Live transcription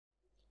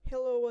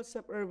What's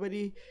up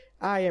everybody?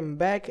 I am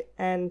back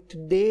and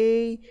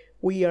today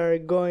we are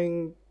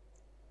going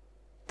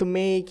to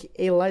make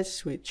a light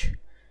switch.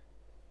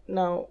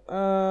 Now,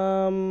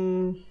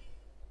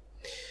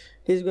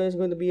 this is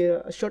going to be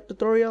a short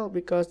tutorial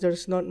because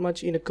there's not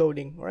much in the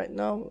coding. Right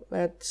now,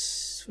 without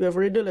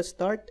further ado, let's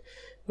start.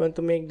 We're going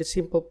to make the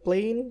simple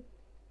plane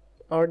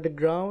or the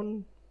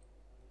ground.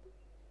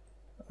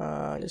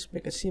 Just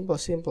make a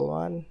simple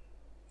one.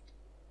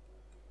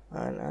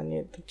 And I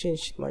need to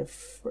change my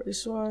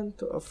first one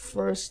to a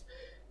first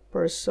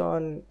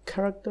person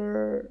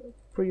character,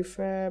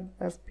 prefab,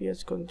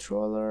 FPS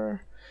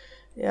controller.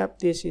 Yep,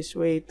 this is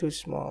way too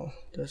small.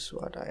 That's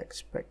what I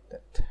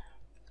expected.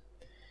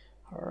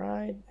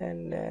 Alright,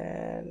 and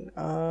then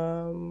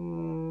I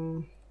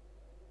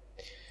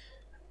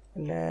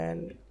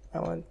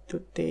want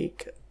to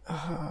take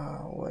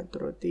want to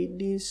rotate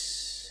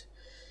this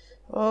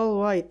all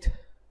white.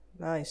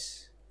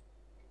 Nice.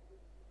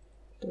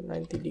 To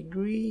 90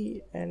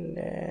 degree, and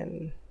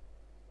then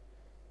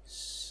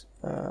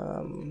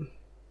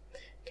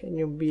can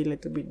you be a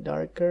little bit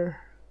darker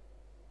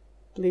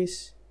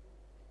please?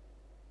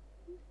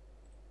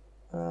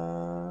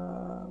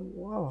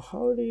 Wow,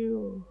 how do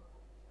you...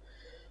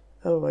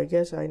 Oh, I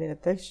guess I need a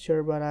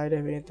texture, but I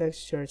don't have any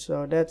texture,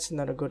 so that's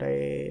not a good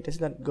idea.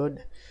 That's not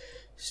good.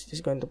 It's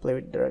just going to play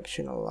with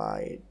directional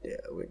light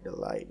with the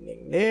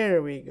lightning.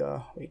 There we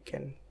go. We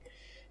can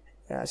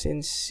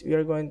since we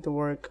are going to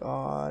work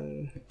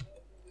on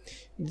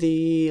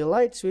the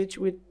light switch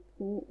with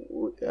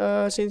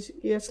since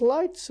it's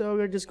light, so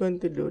we're just going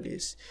to do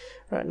this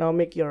right now.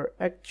 Make your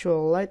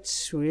actual light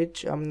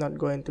switch. I'm not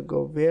going to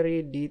go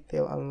very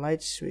detailed on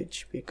light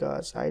switch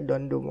because I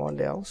don't do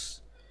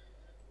models.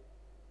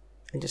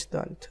 I just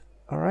don't.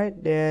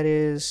 Alright, there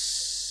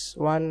is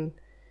one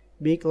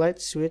big light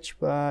switch,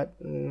 but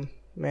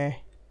meh.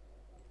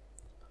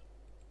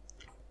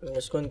 I'm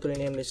just going to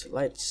rename this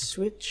light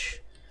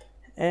switch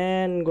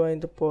and going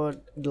to put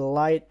the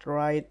light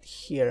right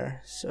here.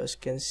 So as you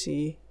can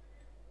see,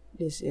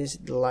 this is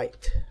the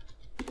light.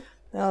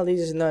 Now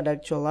this is not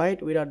actual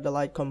light without the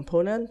light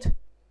component.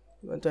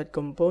 You want to add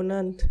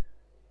component,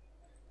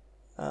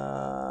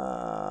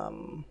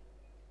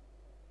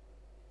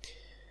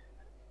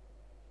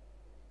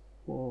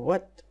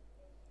 what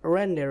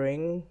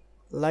rendering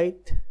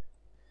light.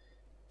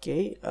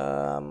 Okay,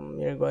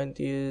 you're going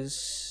to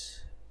use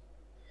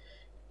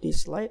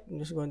this light. I'm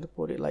just going to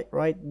put it like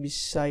right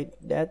beside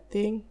that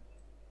thing.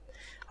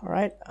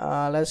 Alright,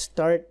 let's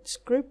start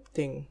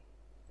scripting.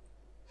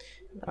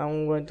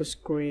 I'm going to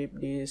script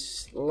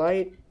this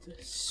light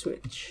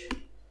switch.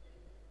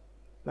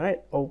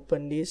 Alright,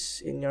 open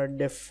this in your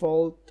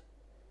default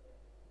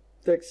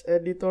text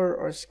editor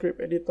or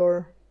script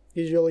editor.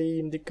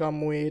 Usually they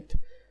come with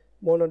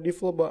Mono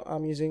default, but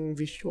I'm using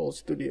Visual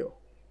Studio.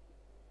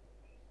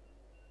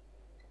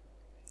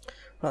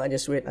 Well, I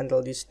just wait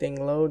until this thing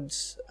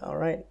loads.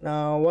 Alright,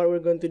 now what we're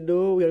going to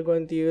do, we are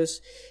going to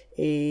use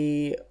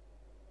a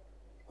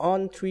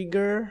on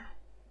trigger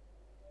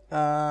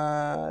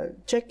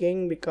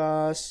checking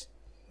because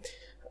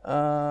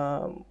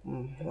why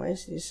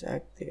is this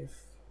active?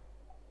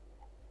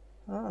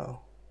 Oh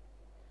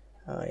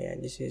yeah,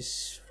 this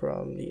is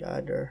from the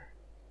other.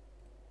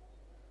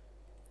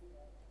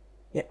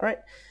 Yeah,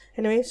 right.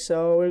 Anyway,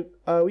 so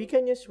we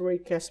can use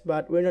raycast,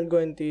 but we're not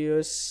going to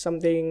use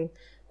something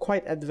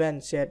quite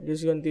advanced yet.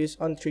 Just going to use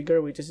on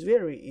trigger, which is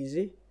very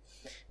easy.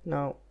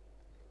 Now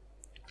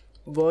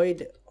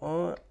void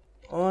on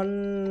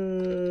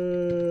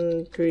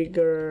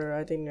trigger,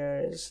 I think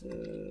there's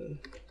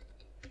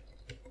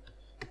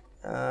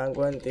I'm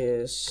going to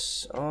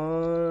use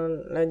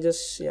on, let's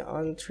just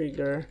on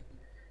trigger,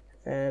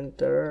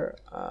 enter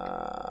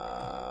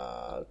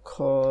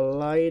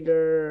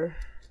collider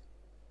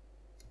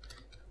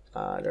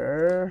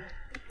other.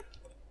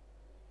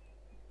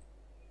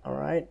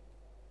 Alright,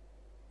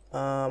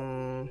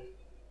 and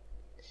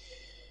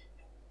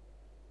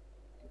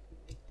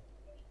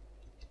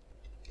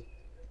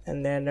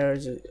then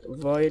there's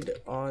void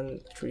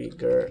on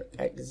trigger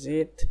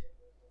exit,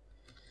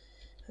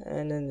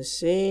 and then the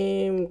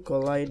same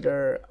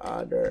collider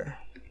other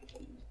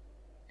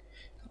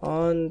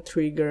on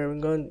trigger.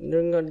 We're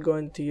not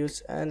going to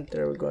use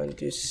enter, we're going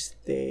to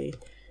stay.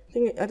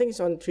 I think it's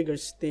on trigger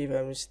stay if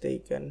I'm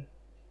mistaken.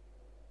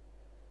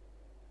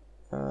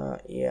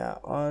 Yeah,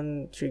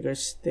 on trigger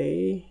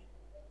stay,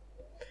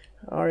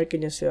 or I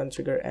can just say on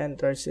trigger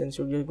enter since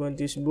we're going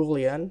to use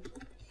boolean.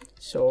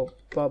 So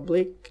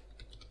public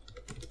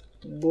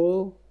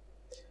bool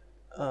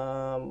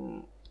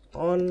on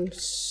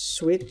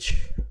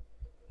switch,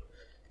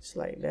 it's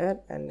like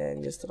that, and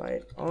then just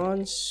write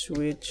on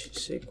switch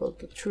is equal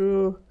to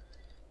true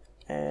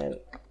and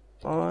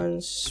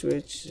on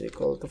switch is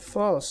equal to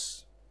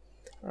false.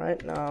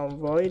 Right, now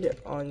void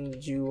on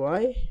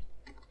GUI,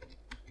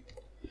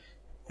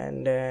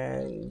 and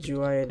then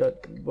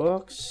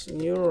GUI.box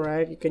new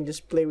rag. You can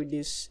just play with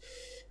this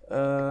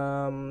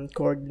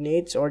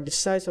coordinates or the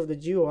size of the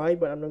GUI,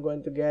 but I'm not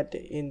going to get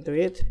into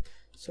it.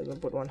 So I'm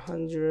gonna put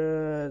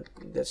 100,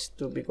 that's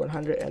too big,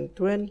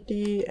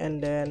 120,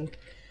 and then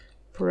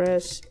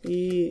press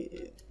E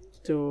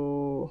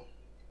to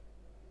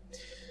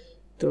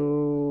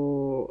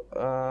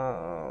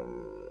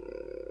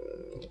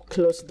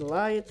close the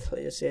light.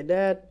 Let's just say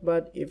that.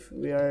 But if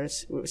we are,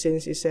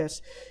 since it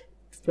says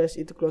press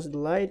E to close the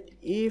light,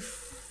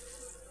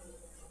 if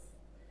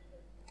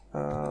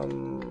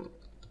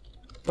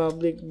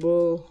public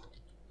bool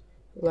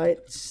light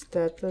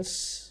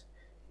status,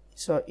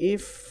 so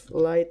if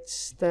light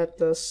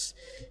status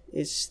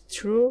is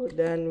true,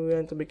 then we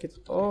want to make it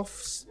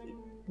off.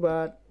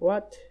 But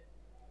what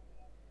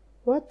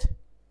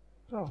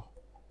oh,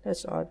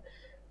 that's odd.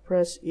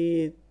 Press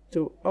E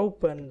to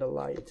open the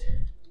light.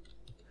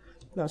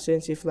 Now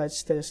since if light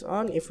status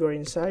on, if we're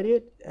inside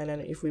it, and then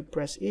if we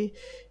press E,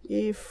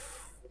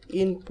 if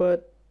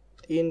input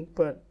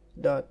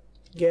dot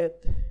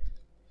get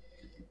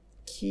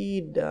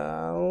key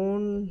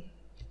down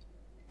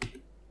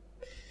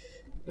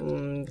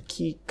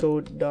key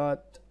code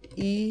dot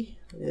E,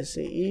 just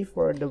say E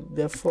for the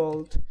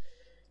default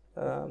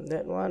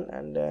that one,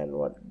 and then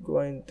what we're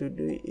going to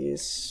do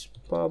is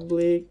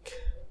public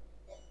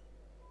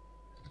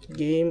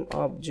game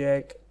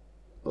object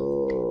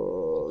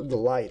the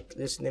light.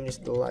 This name is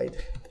the light,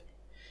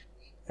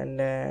 and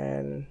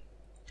then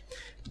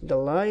the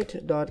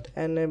light dot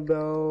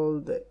enable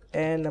the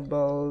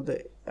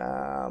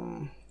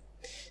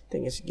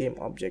thing is game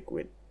object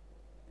with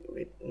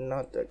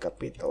not a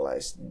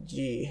capitalized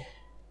G,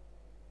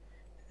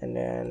 and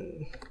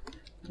then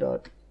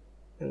dot,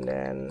 and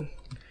then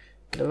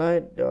the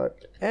light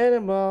dot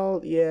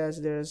enable, yes,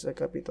 there's a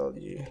capital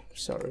G,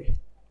 sorry,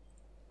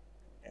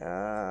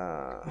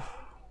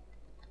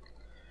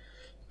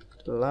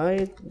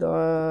 light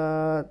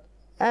dot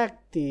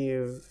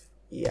active,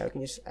 yeah, we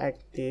can use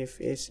active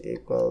is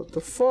equal to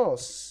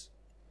false.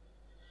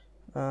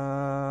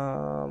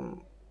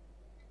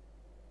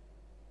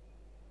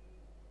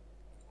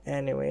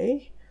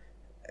 Anyway,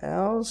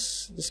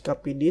 else just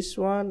copy this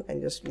one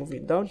and just move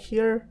it down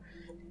here,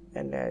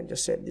 and then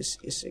just set this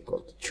is equal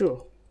to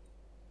true.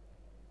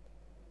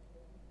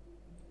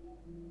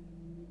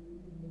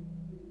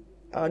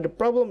 The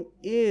problem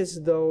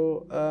is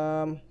though,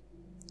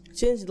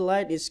 since the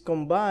light is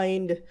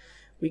combined,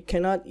 we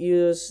cannot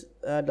use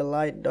the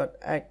light dot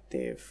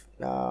active.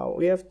 Now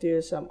we have to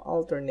use some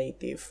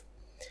alternative.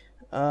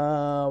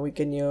 We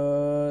can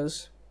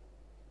use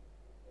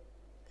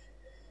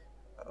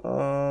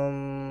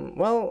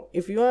well,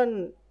 if you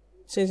want,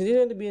 since this is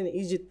going to be an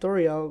easy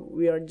tutorial,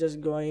 we are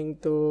just going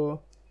to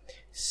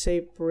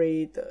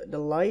separate the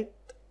light.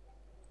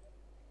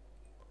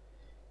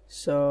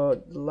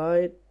 So the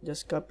light,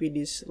 just copy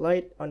this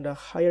light on the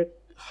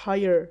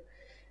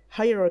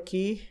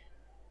hierarchy,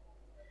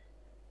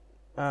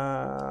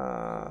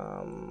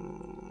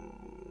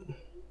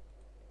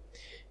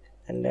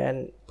 and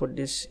then put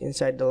this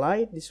inside the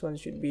light. This one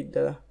should be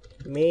the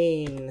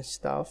main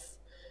stuff,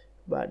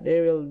 but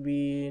there will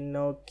be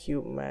no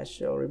cube mesh.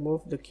 So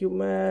remove the cube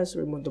mesh,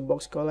 remove the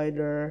box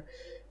collider,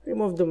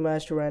 remove the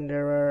mesh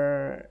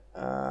renderer,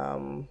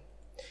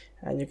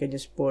 and you can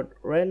just put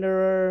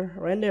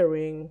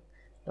rendering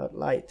dot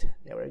light.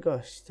 There we go,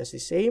 just the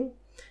same.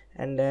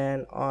 And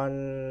then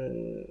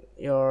on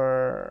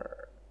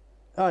your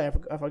I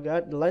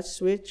forgot the light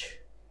switch,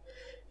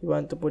 you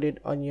want to put it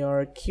on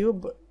your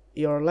cube,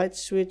 your light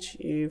switch.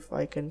 If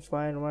I can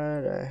find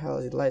where the hell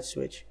is the light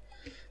switch,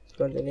 I'm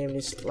going to name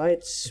this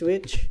light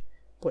switch.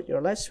 Put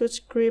your light switch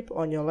script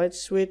on your light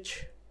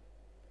switch,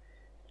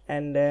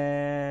 and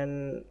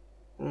then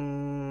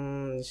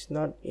it's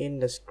not in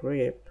the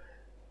script.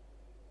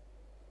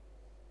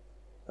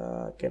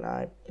 Can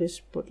I please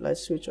put light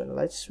switch on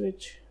light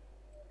switch,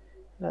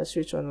 light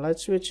switch on light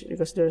switch,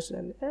 because there's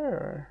an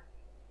error.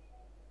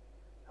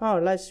 Oh,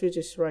 light switch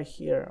is right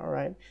here. All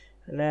right,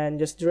 and then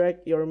just drag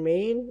your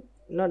main,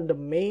 not the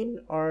main,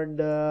 or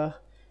the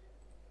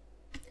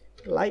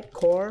light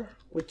core,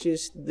 which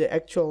is the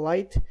actual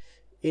light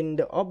in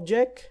the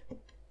object.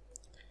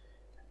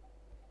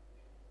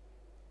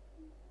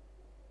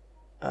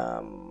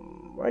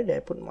 Where did I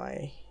put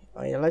my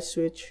light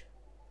switch?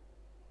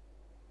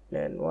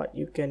 Then what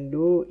you can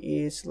do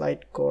is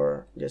light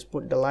core, just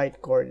put the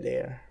light core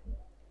there.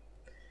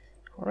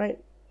 All right,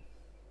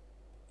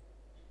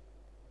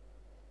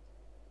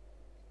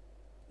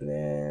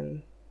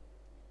 then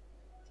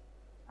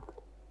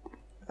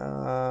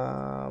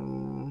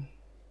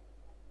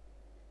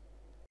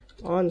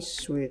on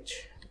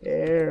switch,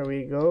 there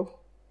we go.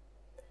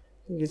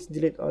 Just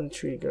delete on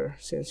trigger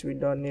since we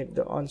don't need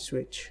the on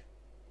switch.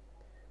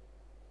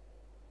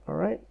 All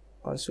right,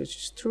 on switch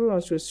is true,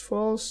 on switch is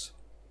false.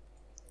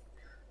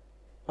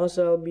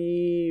 Also, I'll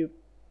be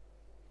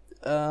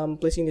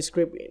placing the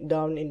script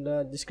down in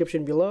the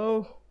description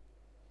below.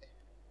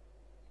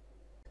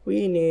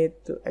 We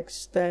need to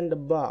extend the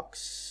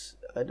box.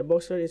 The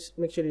box is,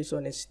 make sure this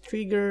one is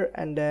trigger,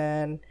 and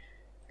then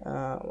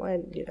why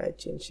did I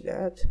change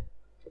that?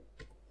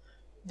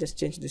 Just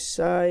change the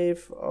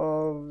size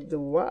of the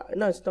Y.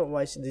 No, it's not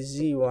Y, it's the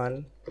Z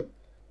one.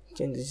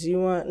 Change the Z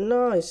one.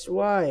 No, it's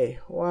Y.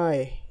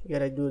 Why you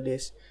gotta do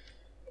this?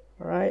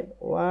 All right,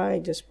 Y,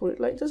 just put it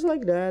like just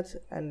like that,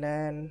 and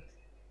then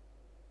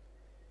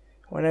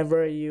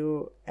whenever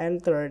you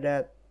enter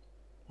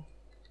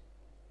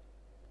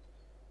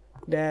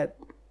that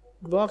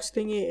box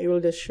thingy, it will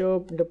just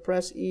show the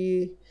press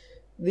E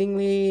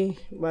dingly,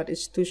 but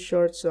it's too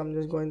short, so I'm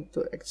just going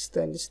to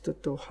extend this to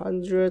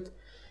 200,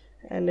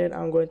 and then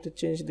I'm going to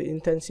change the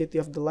intensity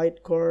of the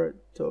light core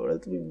to a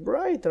little bit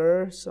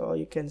brighter so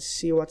you can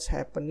see what's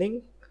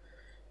happening.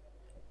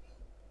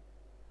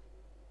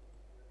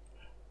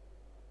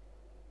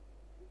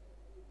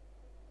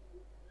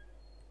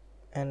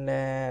 And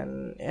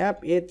then,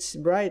 yep, it's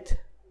bright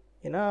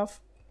enough,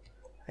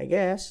 I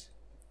guess.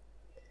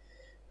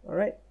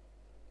 Alright.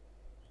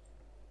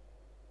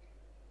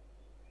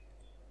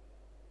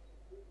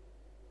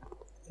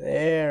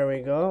 There we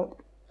go.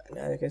 And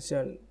then you can see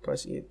on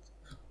press it.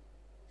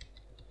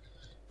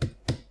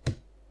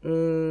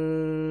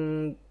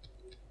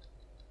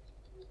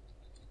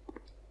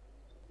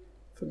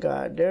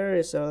 Forgot, there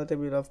is a little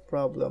bit of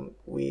problem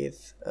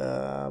with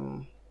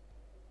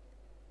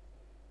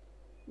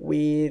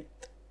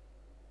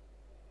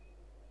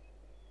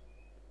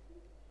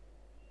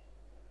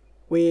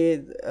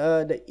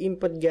the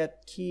input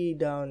get key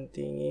down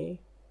thingy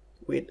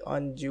with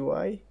on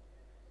GUI.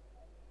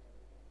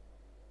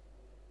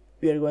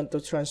 We are going to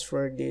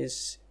transfer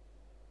this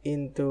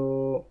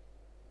into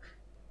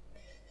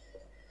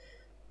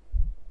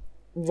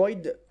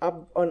void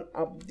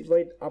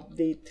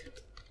update,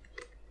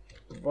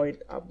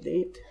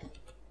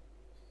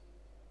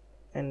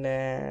 and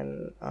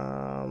then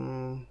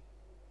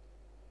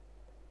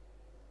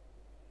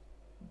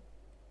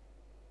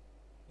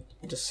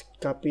just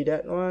copy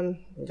that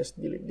one,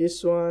 just delete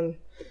this one,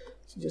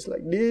 so just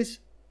like this,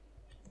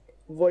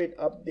 void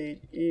update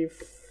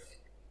if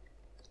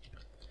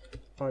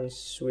on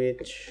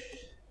switch,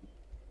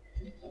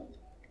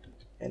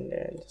 and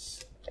then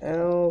just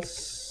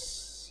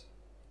else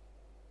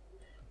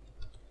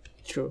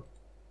true.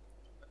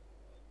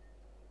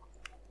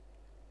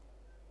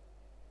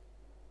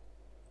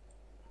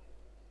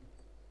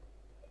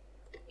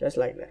 Just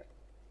like that.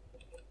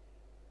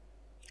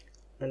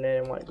 And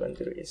then what I'm going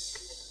to do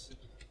is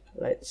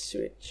light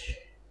switch.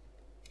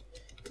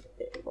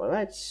 For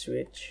light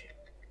switch,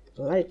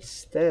 light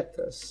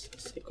status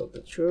is equal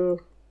to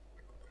true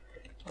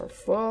or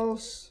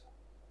false.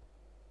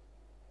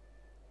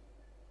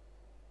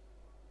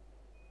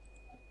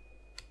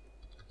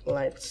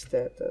 Light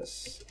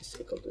status is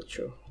equal to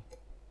true.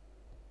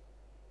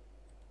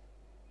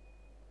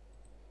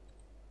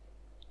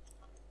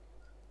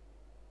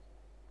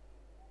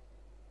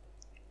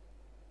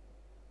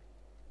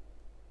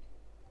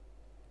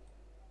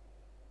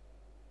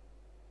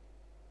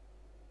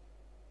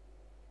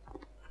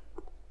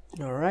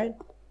 Alright,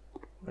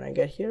 when I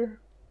get here,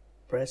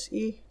 press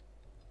E.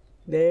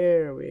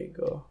 There we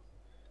go.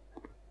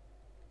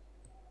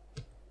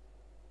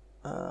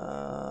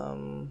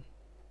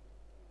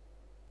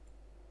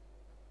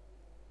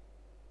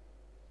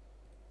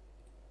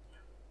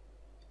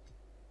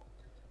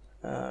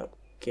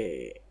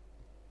 Okay.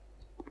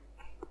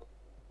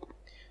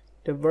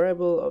 The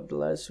variable of the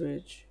light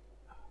switch,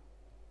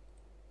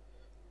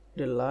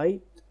 the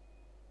light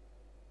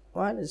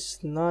one is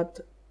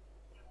not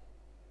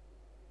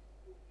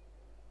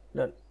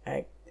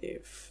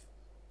active.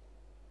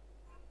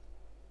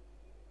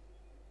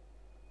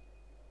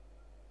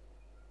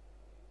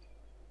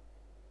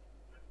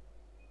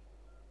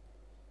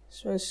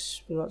 This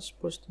one's not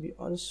supposed to be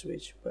on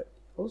switch, but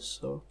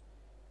also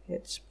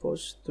it's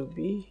supposed to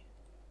be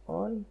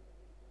on.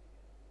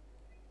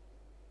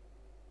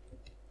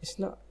 It's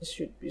not.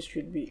 It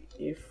should be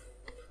if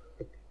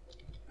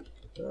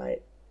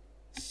light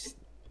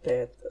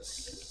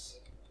status.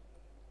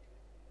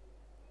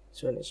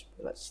 This one is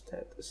light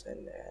status,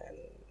 and then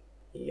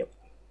yep.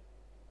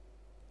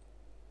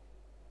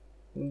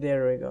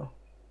 There we go.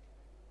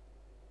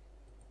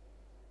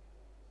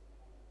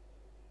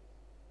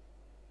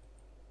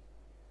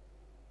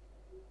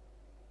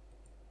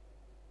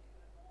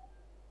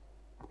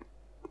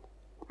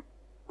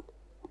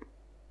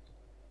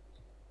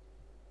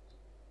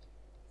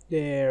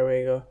 There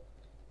we go.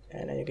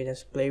 And then you can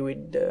just play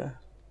with the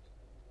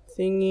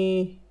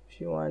thingy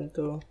if you want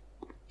to.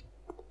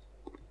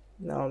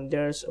 Now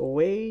there's a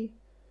way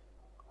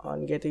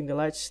on getting the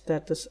light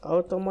status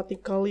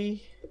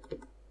automatically.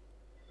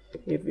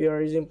 If you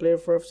are using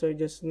PlayerForf, so you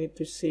just need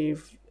to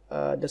save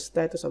the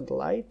status of the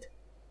light.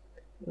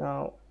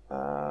 Now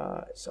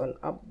it's on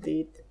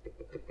update.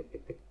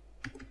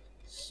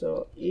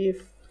 So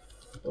if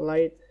the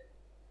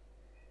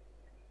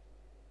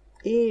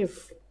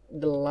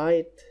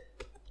light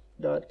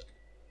dot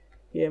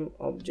pm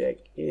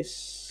object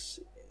is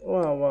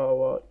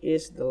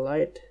is the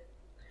light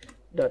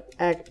dot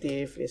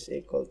active is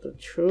equal to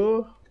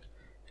true,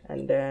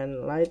 and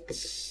then light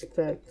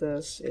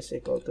status is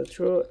equal to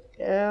true,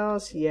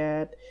 else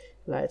yet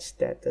light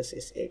status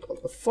is equal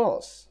to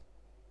false.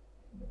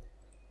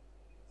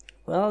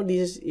 Well,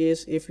 this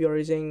is if you're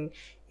using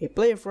a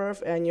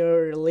PlayerForf and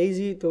you're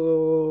lazy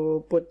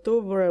to put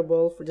two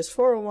variables for just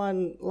for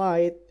one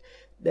light,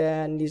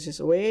 then this is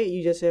a way.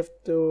 You just have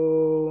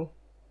to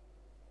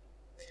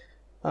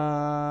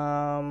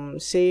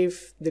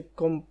save the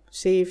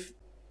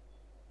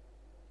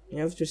you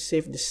have to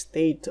save the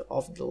state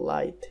of the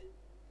light.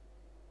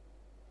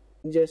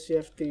 Just you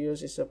have to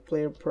use is a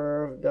player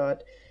perf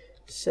dot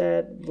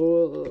set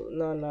bool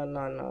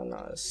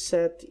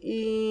set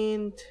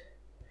int,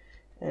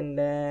 and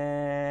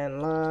then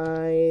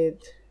light,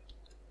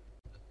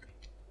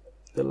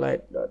 the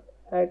light dot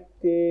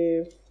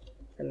active,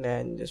 and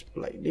then just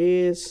like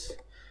this,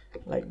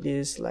 like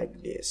this,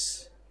 like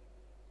this,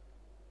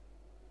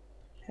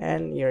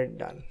 and you're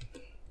done.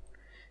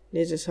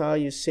 This is how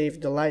you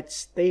save the light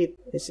state.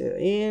 This is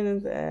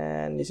int,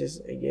 and this is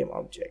a game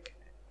object,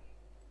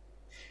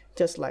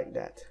 just like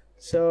that.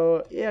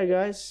 So yeah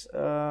guys,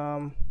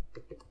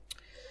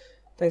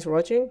 thanks for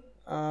watching.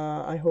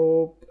 I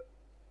hope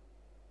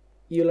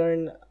you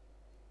learned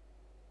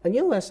a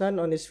new lesson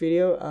on this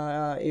video.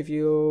 If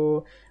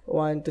you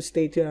want to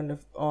stay tuned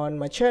on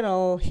my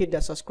channel, hit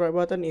that subscribe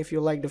button. If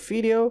you like the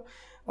video,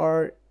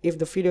 or if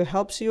the video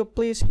helps you,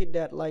 please hit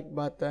that like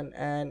button.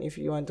 And if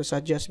you want to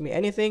suggest me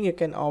anything, you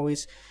can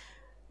always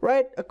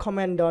write a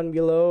comment down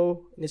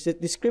below in the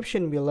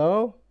description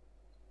below.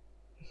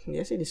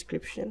 Yes, a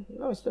description?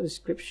 No, it's not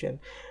description.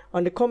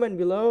 On the comment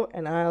below,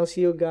 and I'll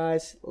see you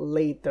guys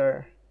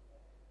later.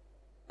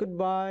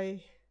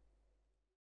 Goodbye.